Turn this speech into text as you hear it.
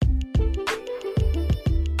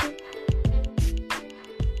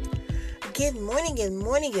Good morning,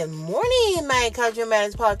 my Encouragement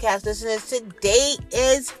Matters podcast listeners. Today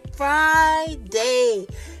is Friday.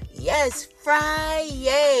 Yes,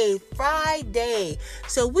 Friday.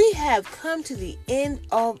 So we have come to the end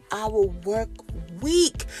of our work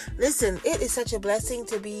week. Listen, it is such a blessing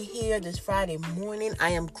to be here this Friday morning. I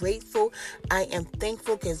am grateful. I am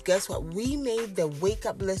thankful because guess what? We made the wake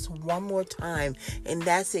up list one more time, and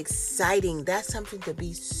that's exciting. That's something to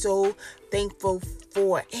be so thankful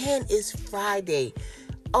for. And it's Friday.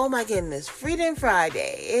 Oh my goodness, Freedom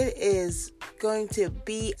Friday. It is going to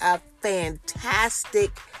be a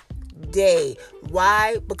fantastic day.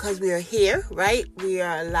 Why? Because we are here, right? We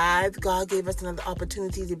are alive. God gave us another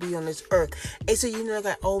opportunity to be on this earth. And so, like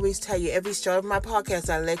I always tell you, every start of my podcast,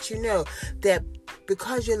 I let you know that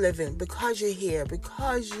because you're living, because you're here,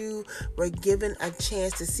 because you were given a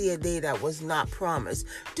chance to see a day that was not promised,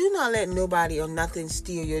 do not let nobody or nothing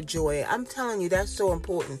steal your joy. I'm telling you, that's so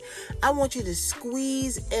important. I want you to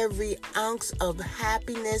squeeze every ounce of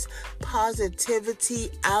happiness, positivity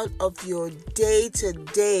out of your day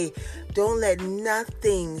today. Don't let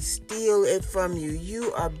nothing steal it from you.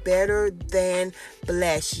 You are better than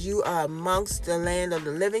blessed. You are amongst the land of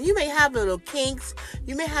the living. You may have little kinks.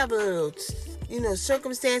 You may have a little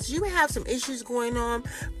circumstances. You may have some issues going on,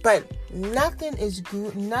 but nothing is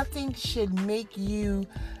good. Nothing should make you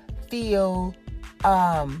feel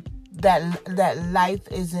that life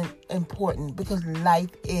isn't important, because life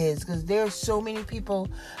is. Because there are so many people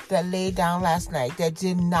that laid down last night that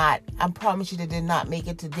did not. I promise you, they did not make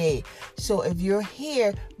it today. So if you're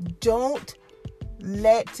here, don't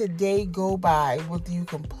let today go by with you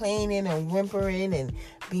complaining and whimpering and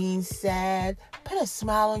being sad. Put a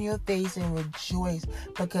smile on your face and rejoice,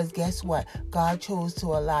 because guess what? God chose to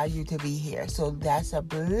allow you to be here. So that's a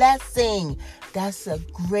blessing. That's a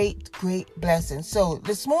great blessing. So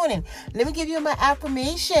this morning, let me give you my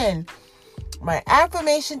affirmation. My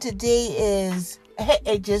affirmation today is,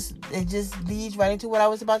 it just leads right into what I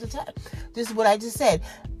was about to tell. This is what I just said.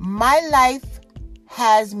 My life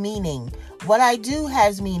has meaning. What I do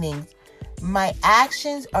has meaning. My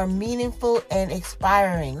actions are meaningful and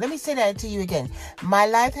inspiring. Let me say that to you again. My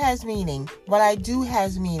life has meaning. What I do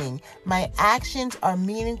has meaning. My actions are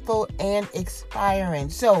meaningful and inspiring.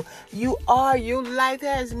 So your life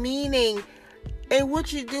has meaning. And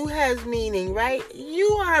what you do has meaning, right? You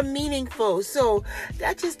are meaningful. So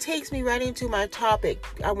that just takes me right into my topic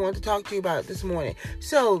I want to talk to you about this morning.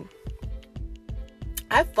 So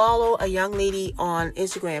I follow a young lady on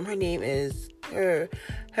Instagram. Her name is, her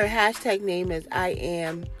hashtag name is I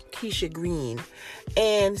am Keisha Green.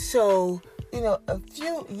 And so, a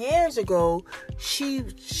few years ago, she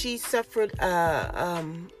suffered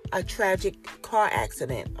a tragic car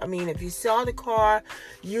accident. I mean, if you saw the car,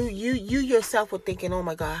 you yourself were thinking, oh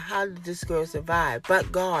my God, how did this girl survive?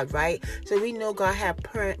 But God, right? So we know God had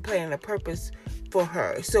planned a purpose for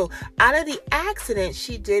her. So out of the accident,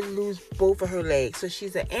 she did lose both of her legs. So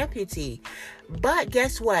she's an amputee. But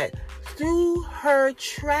guess what? Through her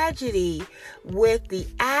tragedy with the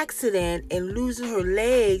accident and losing her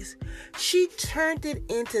legs, she turned it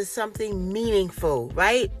into something meaningful,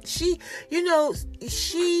 right? She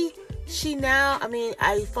now,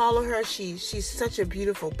 I follow her. She's such a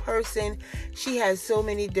beautiful person. She has so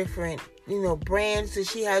many different brands that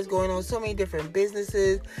she has going on, so many different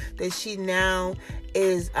businesses that she now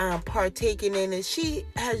is partaking in, and she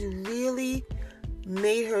has really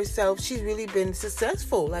made herself, she's really been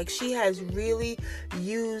successful. Like, she has really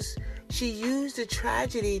used the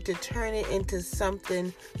tragedy to turn it into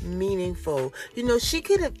something meaningful. She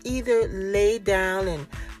could have either laid down and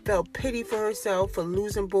felt pity for herself for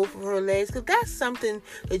losing both of her legs, because that's something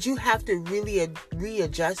that you have to really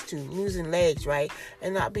readjust to, losing legs, right?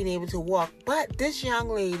 And not being able to walk. But this young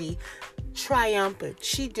lady, triumphant,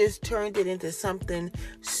 she just turned it into something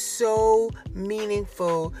so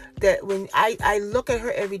meaningful that when I look at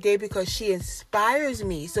her every day, because she inspires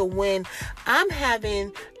me. So when I'm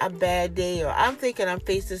having a bad day, or I'm thinking I'm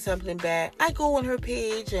facing something bad, I go on her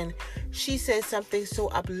page and she says something so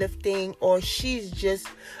uplifting, or she just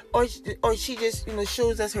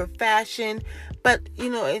shows us her fashion. But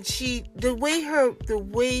and the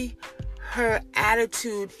way her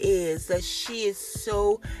attitude is that she is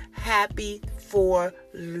so happy for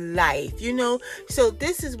life, So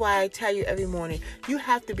this is why I tell you every morning, you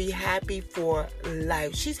have to be happy for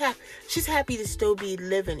life. She's happy to still be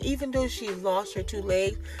living, even though she lost her two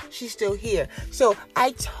legs. She's still here. So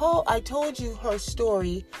I told you her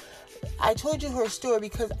story. I told you her story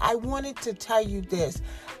because I wanted to tell you this.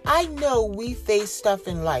 I know we face stuff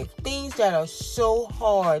in life, things that are so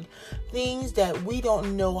hard, things that we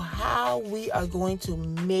don't know how we are going to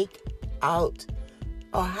make out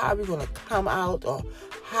or how we're going to come out, or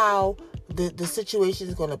how the situation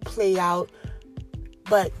is going to play out.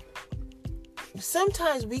 But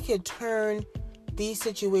sometimes we can turn these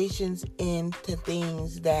situations into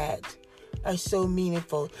things that are so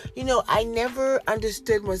meaningful. I never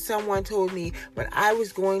understood when someone told me when I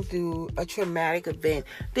was going through a traumatic event,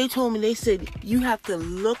 they said, you have to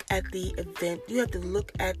look at the event, you have to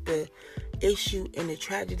look at the issue and the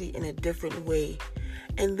tragedy in a different way.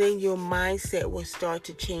 And then your mindset will start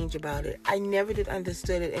to change about it. I never did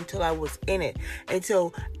understood it until I was in it. And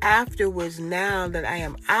so afterwards, now that I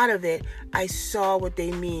am out of it, I saw what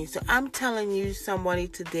they mean. So I'm telling you, somebody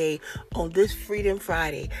today on this Freedom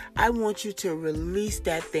Friday, I want you to release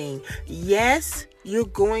that thing. Yes, you're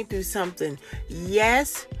going through something.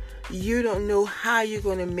 Yes, you don't know how you're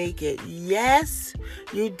going to make it. Yes,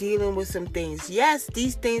 you're dealing with some things. Yes,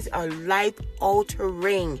 these things are life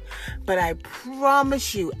altering. But I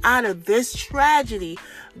promise you, out of this tragedy,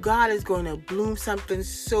 God is going to bloom something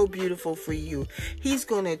so beautiful for you. He's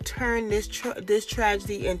going to turn this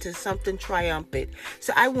tragedy into something triumphant.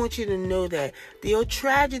 So I want you to know that your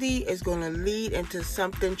tragedy is going to lead into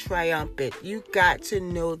something triumphant. You got to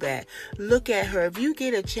know that. Look at her. If you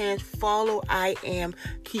get a chance, follow I Am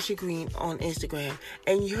Keisha Green on Instagram,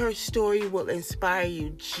 and her story will inspire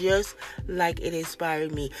you just like it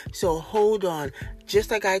inspired me. So hold on.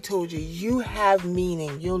 Just like I told you, you have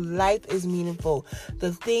meaning. Your life is meaningful.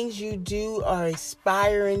 The things you do are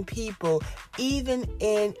inspiring people, even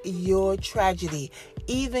in your tragedy,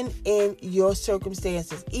 even in your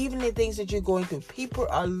circumstances, even the things that you're going through. People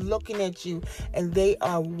are looking at you and they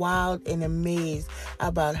are wild and amazed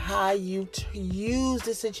about how you use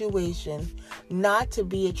the situation not to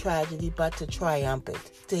be a tragedy, but to triumph it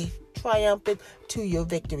to your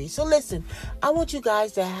victory. So listen, I want you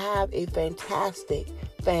guys to have a fantastic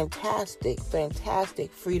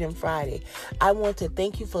Freedom Friday. I want to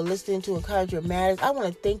thank you for listening to Encouragement Matters. I want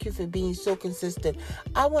to thank you for being so consistent.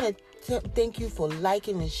 I want to thank you for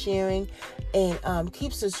liking and sharing, and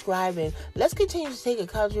keep subscribing. Let's continue to take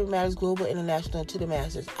Encouragement Matters Global International to the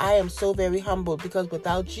masses. I am so very humbled, because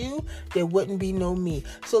without you, there wouldn't be no me.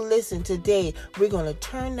 So listen, today we're going to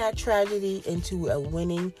turn that tragedy into a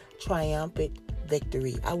winning, triumphant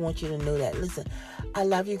victory. I want you to know that. Listen, I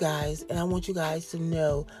love you guys, and I want you guys to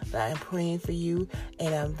know that I'm praying for you,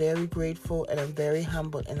 and I'm very grateful, and I'm very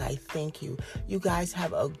humbled, and I thank you. You guys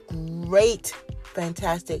have a great,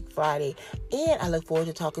 fantastic Friday, and I look forward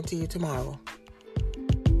to talking to you tomorrow.